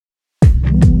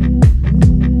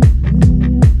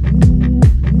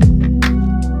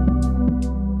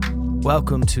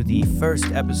Welcome to the first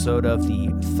episode of the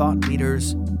Thought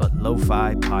Leaders But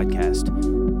Lo-Fi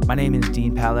podcast. My name is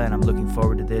Dean Pala, and I'm looking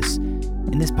forward to this.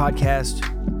 In this podcast,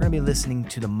 we're going to be listening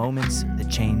to the moments that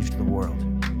changed the world.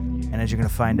 And as you're going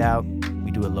to find out,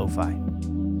 we do it lo-fi.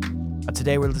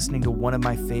 Today, we're listening to one of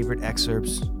my favorite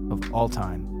excerpts of all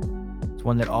time. It's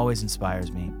one that always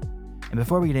inspires me. And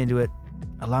before we get into it,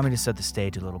 allow me to set the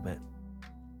stage a little bit.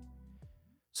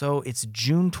 So it's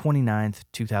June 29th,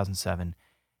 2007.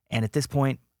 And at this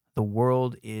point, the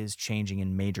world is changing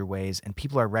in major ways, and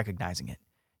people are recognizing it.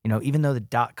 You know, even though the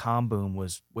dot-com boom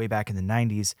was way back in the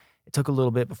 90s, it took a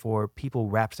little bit before people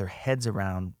wrapped their heads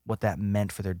around what that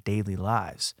meant for their daily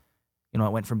lives. You know,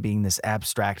 it went from being this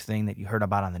abstract thing that you heard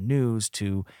about on the news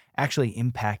to actually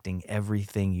impacting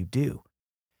everything you do.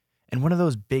 And one of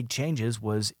those big changes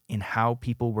was in how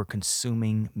people were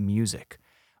consuming music.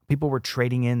 People were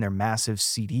trading in their massive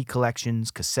CD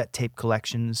collections, cassette tape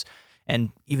collections,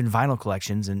 and even vinyl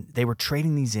collections, and they were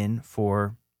trading these in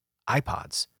for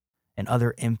iPods and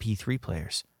other MP3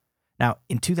 players. Now,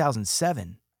 in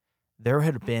 2007, there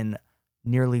had been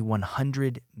nearly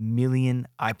 100 million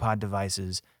iPod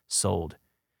devices sold.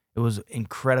 It was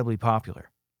incredibly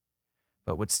popular.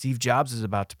 But what Steve Jobs is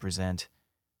about to present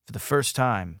for the first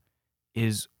time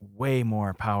is way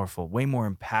more powerful, way more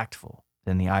impactful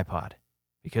than the iPod,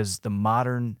 because the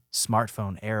modern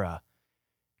smartphone era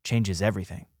changes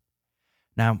everything.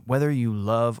 Now, whether you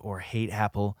love or hate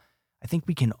Apple, I think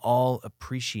we can all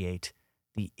appreciate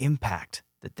the impact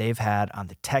that they've had on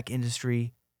the tech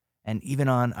industry and even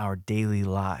on our daily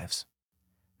lives.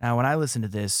 Now, when I listen to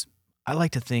this, I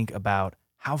like to think about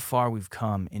how far we've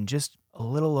come in just a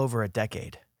little over a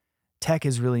decade. Tech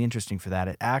is really interesting for that.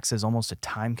 It acts as almost a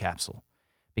time capsule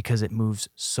because it moves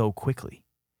so quickly.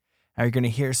 Now, you're going to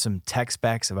hear some tech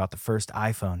specs about the first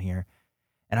iPhone here,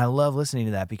 and I love listening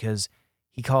to that because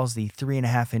he calls the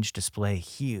 3.5-inch display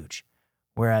huge,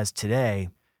 whereas today,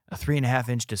 a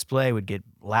 3.5-inch display would get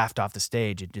laughed off the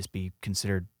stage. It'd just be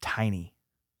considered tiny.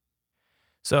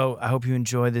 So I hope you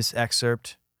enjoy this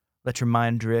excerpt. Let your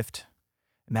mind drift.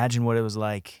 Imagine what it was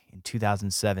like in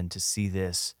 2007 to see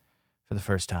this for the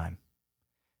first time.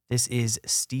 This is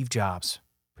Steve Jobs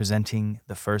presenting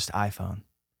the first iPhone,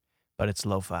 but it's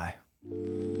lo-fi.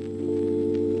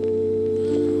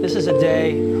 This is a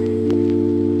day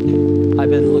I've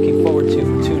been looking forward to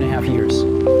for 2.5 years.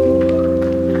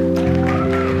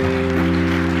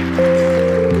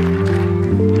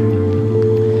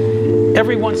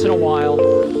 Every once in a while,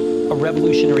 a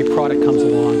revolutionary product comes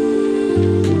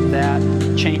along that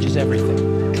changes everything.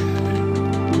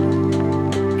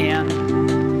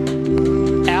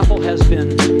 And Apple has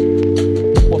been,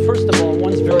 well, first of all,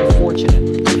 one's very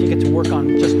fortunate if you get to work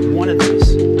on just one of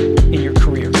these in your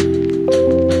career.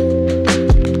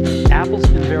 Apple's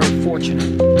been very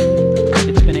fortunate.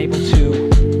 It's been able to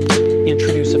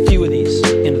introduce a few of these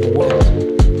into the world.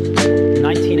 In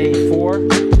 1984,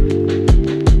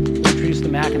 it introduced the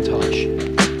Macintosh.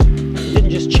 It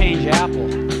didn't just change Apple,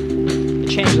 it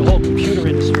changed the whole computer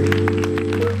industry.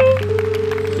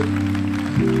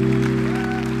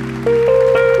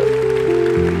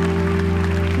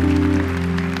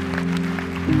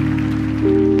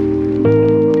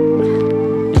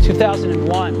 In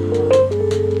 2001,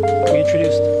 we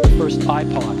introduced the first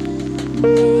iPod.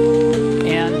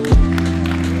 And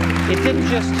it didn't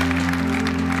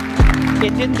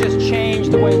just change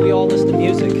the way we all listen to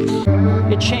music.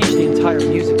 It changed the entire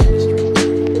music industry.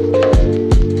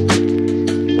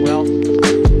 Well,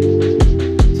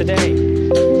 today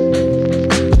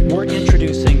we're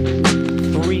introducing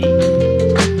 3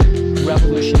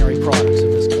 revolutionary products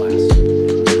of this class.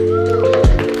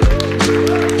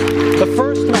 The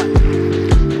first one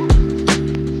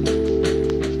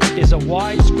is a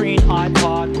widescreen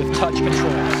iPod with touch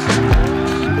controls.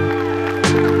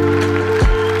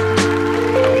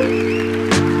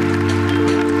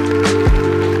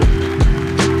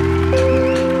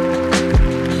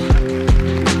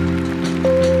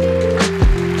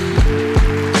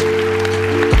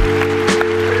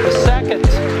 The second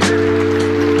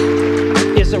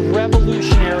is a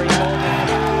revolutionary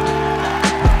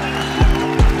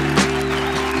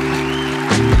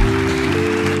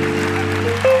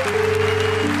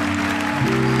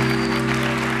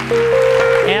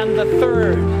and the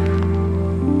third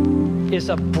is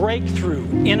a breakthrough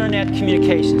internet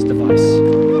communications device.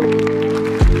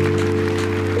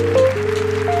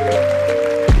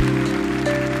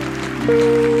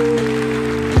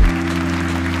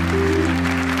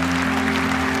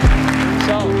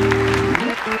 So,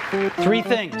 3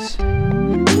 things.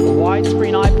 A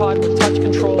widescreen iPod with touch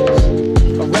controls,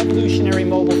 a revolutionary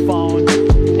mobile phone,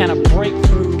 and a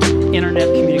breakthrough internet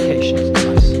communications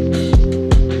device.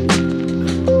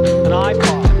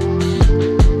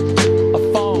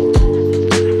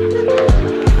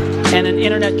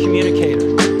 communicator.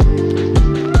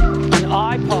 An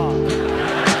iPod.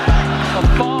 A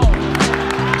phone.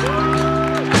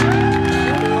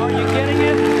 Are you getting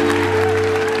it?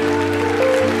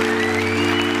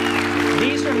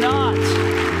 These are not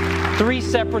 3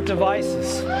 separate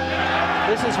devices.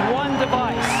 This is one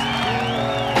device.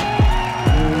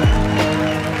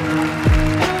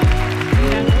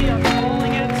 And we are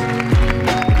calling it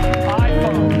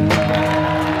iPhone.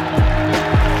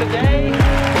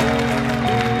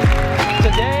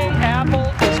 Today, Apple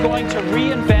is going to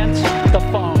reinvent the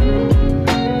phone.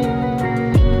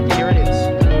 Here it is.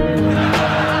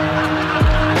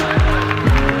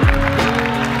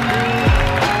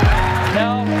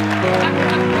 No.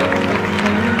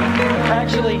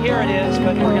 Actually, here it is,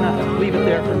 but we're going to leave it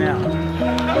there for now.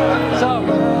 So,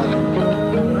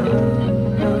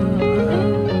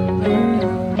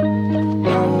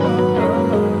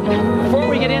 before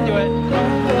we get into it,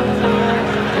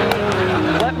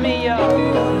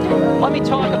 let me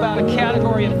talk about a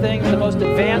category of things. The most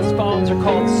advanced phones are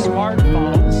called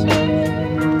smartphones,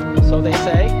 so they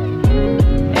say.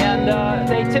 And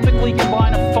they typically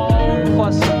combine a phone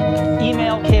plus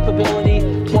email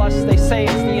capability, plus they say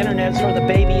it's the internet, sort of the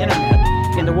baby internet,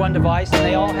 into one device. And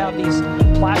they all have these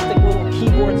plastic little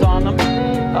keyboards on them.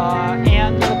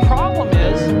 And the problem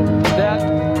is that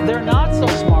they're not so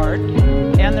smart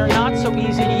and they're not so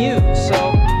easy to use.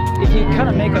 So if you kind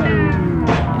of make a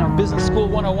Business School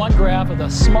 101 graph of the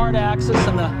smart axis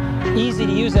and the easy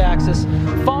to use axis,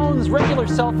 phones, regular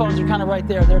cell phones, are kind of right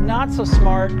there. They're not so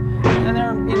smart and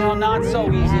they're not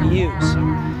so easy to use.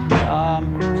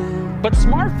 But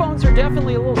smartphones are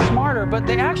definitely a little smarter, but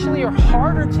they actually are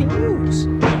harder to use.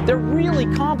 They're really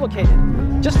complicated.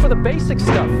 Just for the basic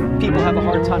stuff, people have a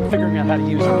hard time figuring out how to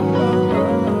use them.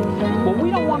 Well,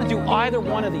 we don't want to do either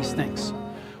one of these things.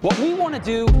 What we want to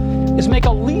do is make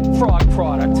a leapfrog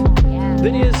product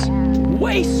that is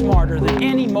way smarter than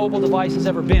any mobile device has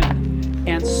ever been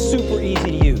and super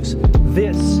easy to use.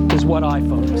 This is what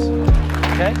iPhone is.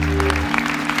 Okay?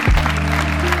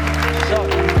 So,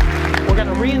 we're going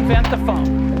to reinvent the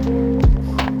phone.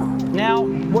 Now,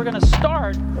 we're going to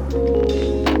start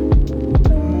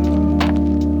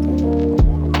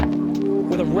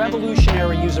with a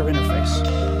revolutionary user interface.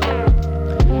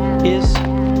 Is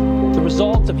the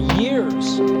result of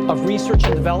years of research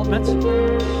and development.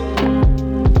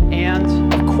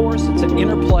 And, of course, it's an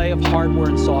interplay of hardware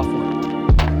and software.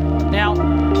 Now,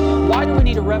 why do we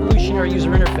need a revolutionary user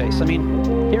interface? I mean,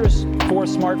 here's 4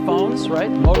 smartphones,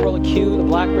 right? Motorola Q, the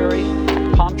BlackBerry,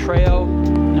 Palm Treo,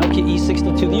 Nokia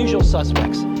E62, the usual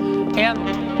suspects. And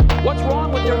what's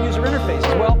wrong with their user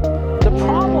interfaces? Well, the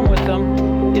problem with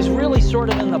them is really sort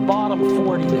of in the bottom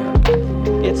 40 there.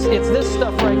 It's this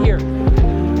stuff right here.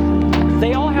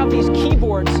 They all have these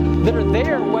keyboards that are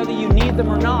there whether you need them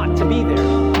or not to be there.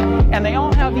 And they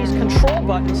all have these control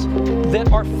buttons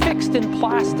that are fixed in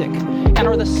plastic and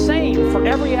are the same for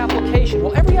every application.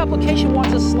 Well, every application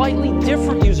wants a slightly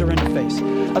different user interface,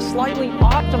 a slightly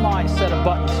optimized set of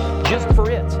buttons just for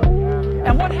it.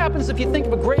 And what happens if you think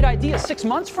of a great idea 6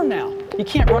 months from now? You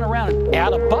can't run around and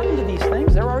add a button to these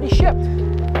things. They're already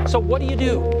shipped. So what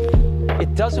do?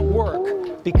 It doesn't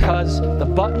work because the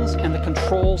buttons and the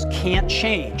controls can't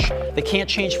change. They can't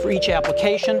change for each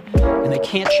application, and they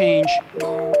can't change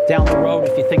down the road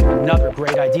if you think of another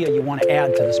great idea you want to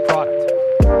add to this product.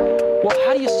 Well,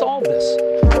 how do you solve this?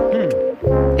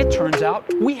 It turns out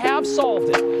we have solved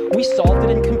it. We solved it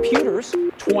in computers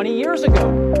 20 years ago.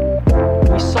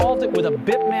 We solved it with a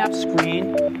bitmap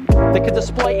screen that could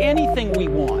display anything we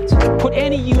want, put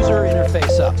any user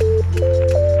interface up,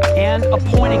 and a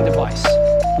pointing device.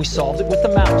 We solved it with the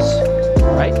mouse,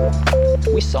 right?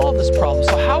 We solved this problem.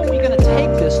 So how are we going to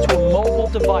take this to a mobile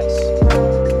device?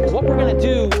 Well, what we're going to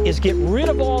do is get rid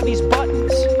of all these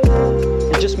buttons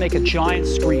and just make a giant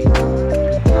screen.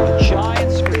 A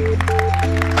giant screen.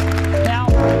 Now,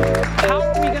 how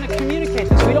are we going to communicate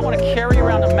this? We don't want to carry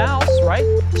around a mouse, right?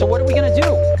 So what are we going to do?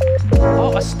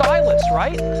 Oh, a stylus,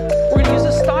 right? We're going to use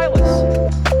a stylus.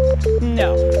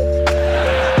 No.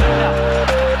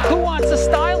 Who wants a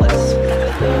stylus?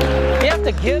 You have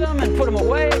to get them and put them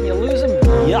away and you lose them.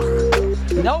 Yuck.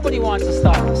 Nobody wants a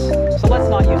stylus. So let's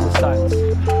not use a stylus.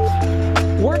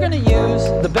 We're going to use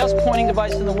the best pointing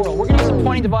device in the world. We're going to use a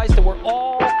pointing device that we're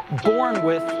all born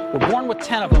with. We're born with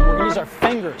 10 of them. We're going to use our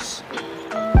fingers.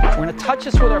 We're going to touch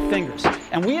this with our fingers.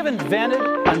 And we have invented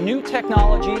a new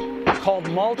technology called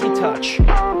multi-touch,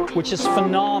 which is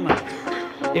phenomenal.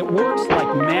 It works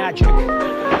like magic.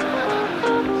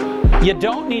 You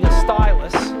don't need a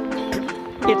stylus.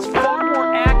 It's far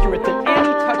more accurate than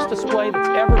any touch display that's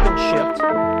ever been shipped.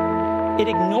 It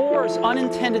ignores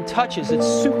unintended touches. It's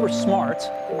super smart.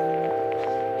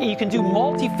 You can do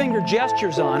multi-finger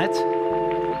gestures on it,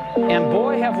 and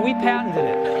boy, have we patented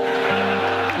it.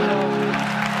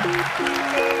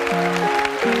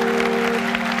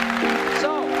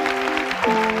 So,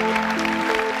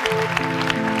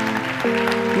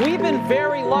 we've been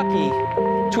very lucky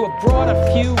to have brought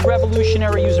a few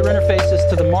revolutionary user interfaces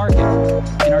to the market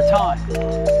in our time.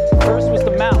 First was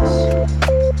the mouse.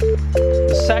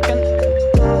 The second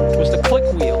was the click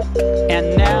wheel.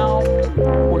 And now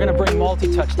we're going to bring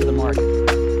multi-touch to the market.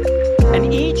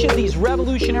 And each of these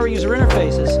revolutionary user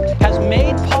interfaces has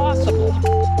made possible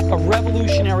a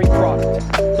revolutionary product.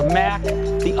 The Mac,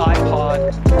 the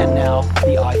iPod, and now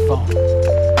the iPhone.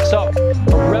 So,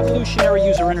 a revolutionary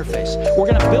user interface. We're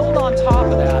going to build on top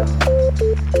of that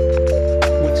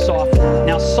with software.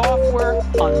 Now, software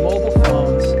on mobile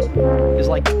phones is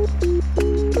like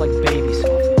baby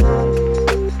software.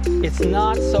 It's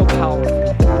not so powerful.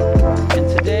 And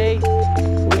today,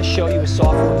 we're going to show you a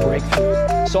software breakthrough.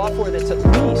 Software that's at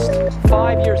least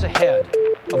 5 years ahead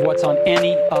of what's on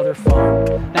any other phone.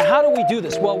 Now, how do we do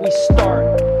this? Well, we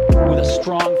start with a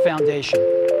strong foundation.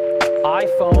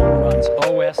 iPhone runs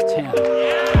OS X.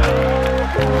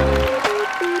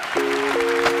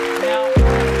 Now,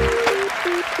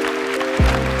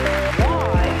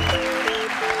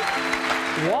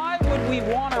 why would we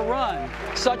want to run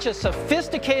such a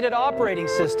sophisticated operating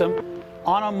system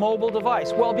on a mobile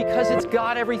device? Well, because it's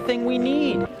got everything we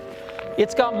need.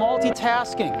 It's got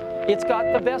multitasking. It's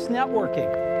got the best networking.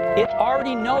 It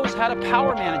already knows how to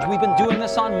power manage. We've been doing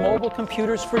this on mobile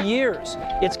computers for years.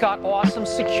 It's got awesome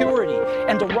security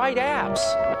and the right apps.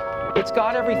 It's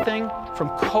got everything from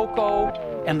Cocoa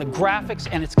and the graphics,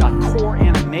 and it's got core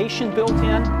animation built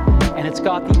in, and it's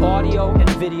got the audio and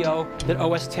video that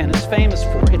OS X is famous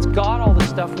for. It's got all the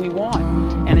stuff we want,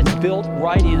 and it's built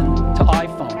right into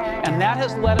iPhone. And that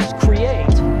has let us create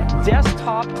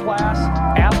desktop-class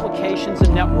applications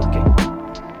and networking,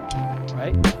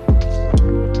 right?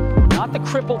 Not the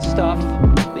crippled stuff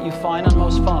that you find on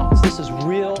most phones. This is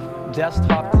real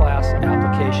desktop-class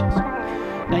applications.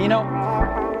 Now, you know,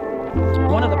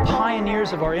 one of the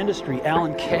pioneers of our industry,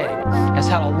 Alan Kay, has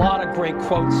had a lot of great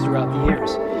quotes throughout the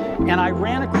years. And I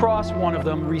ran across one of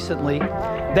them recently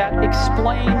that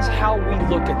explains how we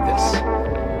look at this.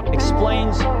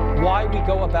 Explains why we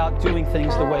go about doing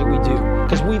things the way we do.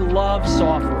 Because we love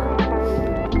software.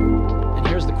 And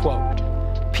here's the quote.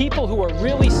 People who are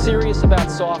really serious about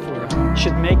software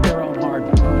should make their own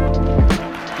hardware.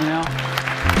 You know,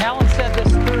 Alan said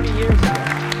this 30 years ago,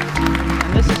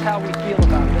 and this is how we feel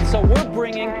about it. And so we're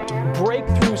bringing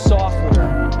breakthrough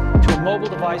software to a mobile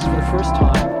device for the first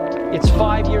time. It's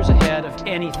 5 years ahead of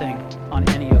anything on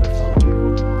any other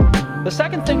phone. The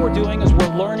second thing we're doing is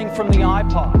we're learning from the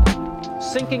iPod,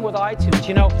 syncing with iTunes.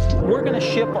 You know, we're going to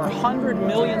ship our 100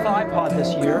 millionth iPod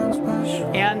this year,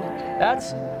 and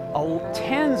that's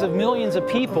tens of millions of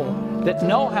people that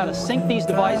know how to sync these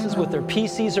devices with their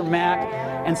PCs or Mac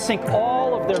and sync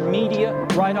all of their media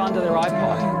right onto their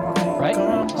iPod, right?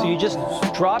 So you just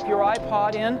drop your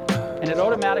iPod in and it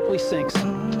automatically syncs.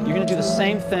 You're going to do the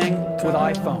same thing with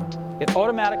iPhone. It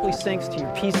automatically syncs to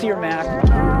your PC or Mac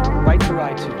right through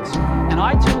iTunes. And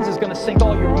iTunes is going to sync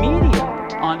all your media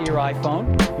onto your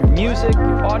iPhone, your music,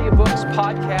 your audiobooks,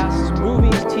 podcasts,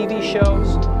 movies, TV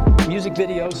shows, music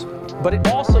videos, but it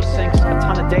also syncs a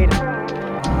ton of data.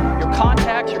 Your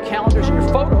contacts, your calendars, and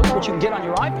your photos, which you can get on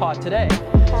your iPod today,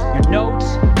 your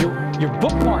notes, your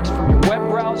bookmarks from your web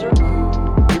browser,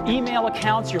 your email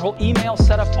accounts, your whole email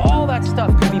setup, all that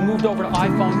stuff can be moved over to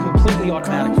iPhone completely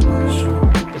automatically.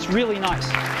 It's really nice.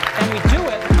 And we do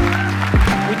it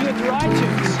through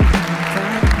iTunes.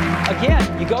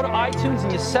 Again, you go to iTunes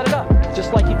and you set it up,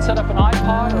 just like you'd set up an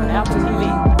iPod or an Apple TV.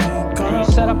 And you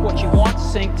set up what you want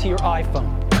synced to your iPhone.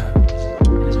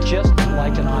 And it's just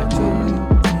like an iPod.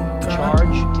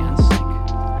 Charge and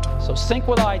sync. So sync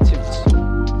with iTunes.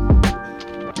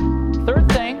 Third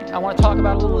thing I want to talk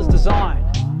about a little is design.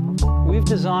 We've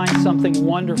designed something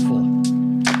wonderful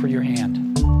for your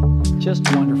hand. Just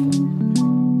wonderful.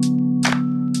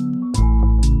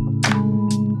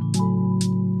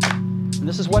 And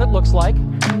this is what it looks like.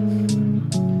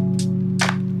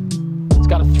 It's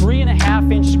got a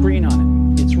 3.5-inch screen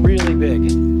on it. It's really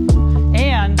big.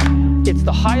 And it's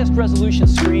the highest resolution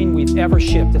screen we've ever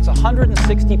shipped. It's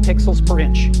 160 pixels per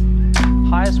inch.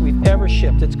 Highest we've ever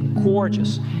shipped. It's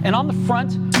gorgeous. And on the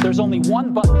front, there's only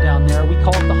one button down there. We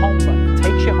call it the home button. It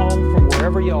takes you home from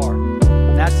wherever you are.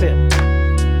 And that's it.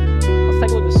 Let's take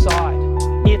a look at the side.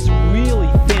 It's really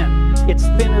thin. It's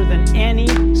thinner than any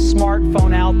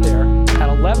smartphone out there at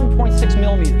 11.6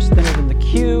 millimeters. Thinner than the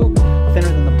Q, thinner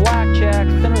than the Blackjack,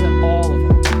 thinner than all of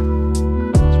them.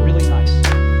 It's really nice.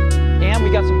 And we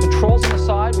got some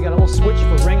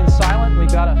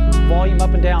volume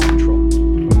up and down control.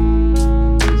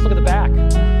 Let's look at the back.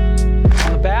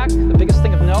 On the back, the biggest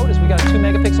thing of note is we got a 2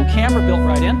 megapixel camera built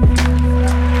right in.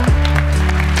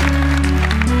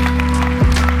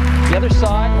 The other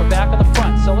side, we're back on the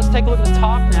front. So let's take a look at the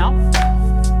top now.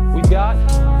 We've got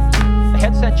a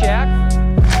headset jack,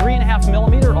 3.5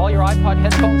 millimeter. All your iPod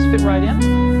headphones fit right in.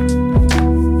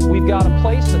 We've got a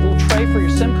little tray for your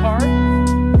SIM card.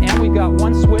 And we've got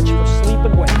one switch for sleep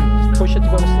and wake. Just push it to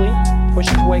go to sleep, push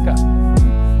it to wake up.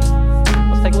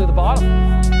 Let's take a look at the bottom.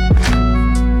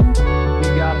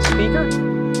 We've got a speaker,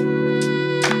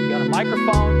 we've got a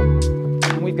microphone,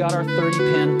 and we've got our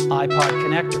 30-pin iPod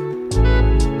connector.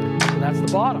 So that's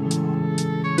the bottom.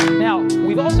 Now,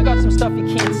 we've also got some stuff you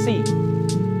can't see.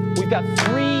 We've got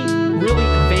 3 really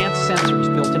advanced sensors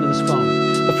built into this phone.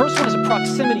 The first one is a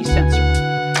proximity sensor.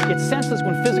 It senses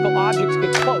when physical objects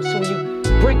get close. So when you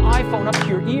bring iPhone up to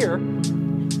your ear,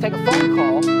 take a phone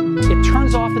call, it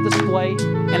turns off the display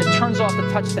and it turns off the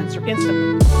touch sensor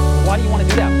instantly. Why do you want to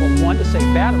do that? Well, 1, to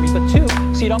save battery, but 2,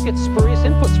 so you don't get spurious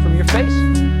inputs from your face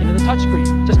into the touch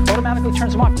screen. Just automatically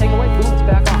turns them off, take it away, boom, it's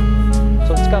back on.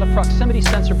 So it's got a proximity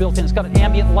sensor built in. It's got an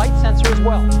ambient light sensor as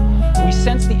well. We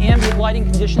sense the ambient lighting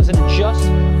conditions and adjust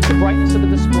the brightness of the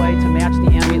display to match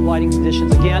the ambient lighting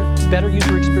conditions. Again, better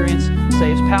user experience,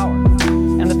 saves power.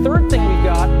 And the third thing we've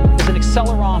got is an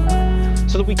accelerometer,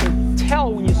 so that we can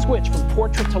tell when you switch from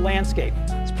portrait to landscape.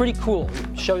 It's pretty cool.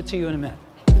 I'll show it to you in a minute.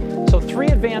 So 3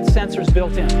 advanced sensors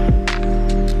built in.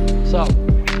 So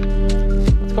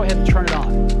let's go ahead and turn it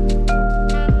on.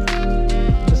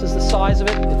 This is the size of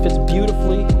it. It fits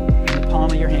beautifully in the palm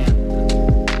of your hand.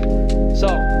 So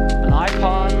an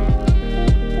iPod,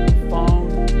 phone,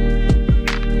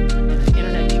 and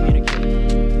an internet communicator.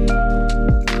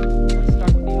 Let's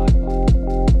start with the iPod.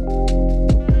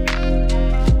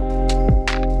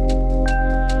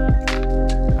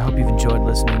 I hope you've enjoyed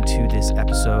listening to this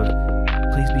episode.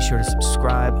 Please be sure to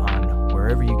subscribe on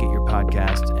wherever you get your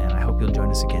podcast, and I hope you'll join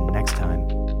us again next time.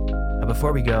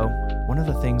 Before we go, one of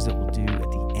the things that we'll do at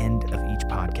the end of each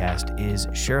podcast is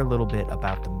share a little bit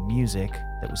about the music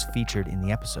that was featured in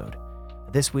the episode.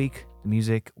 This week, the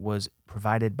music was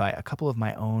provided by a couple of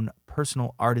my own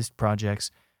personal artist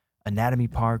projects, Anatomy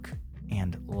Park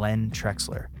and Len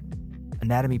Trexler.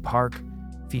 Anatomy Park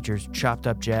features chopped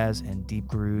up jazz and deep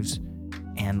grooves,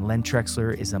 and Len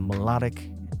Trexler is a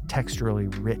melodic, texturally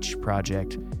rich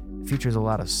project that features a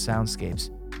lot of soundscapes.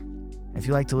 If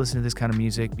you like to listen to this kind of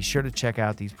music, be sure to check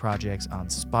out these projects on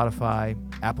Spotify,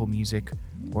 Apple Music,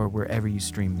 or wherever you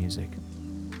stream music.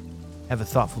 Have a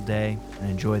thoughtful day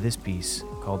and enjoy this piece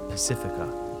called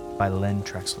Pacifica by Len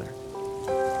Trexler.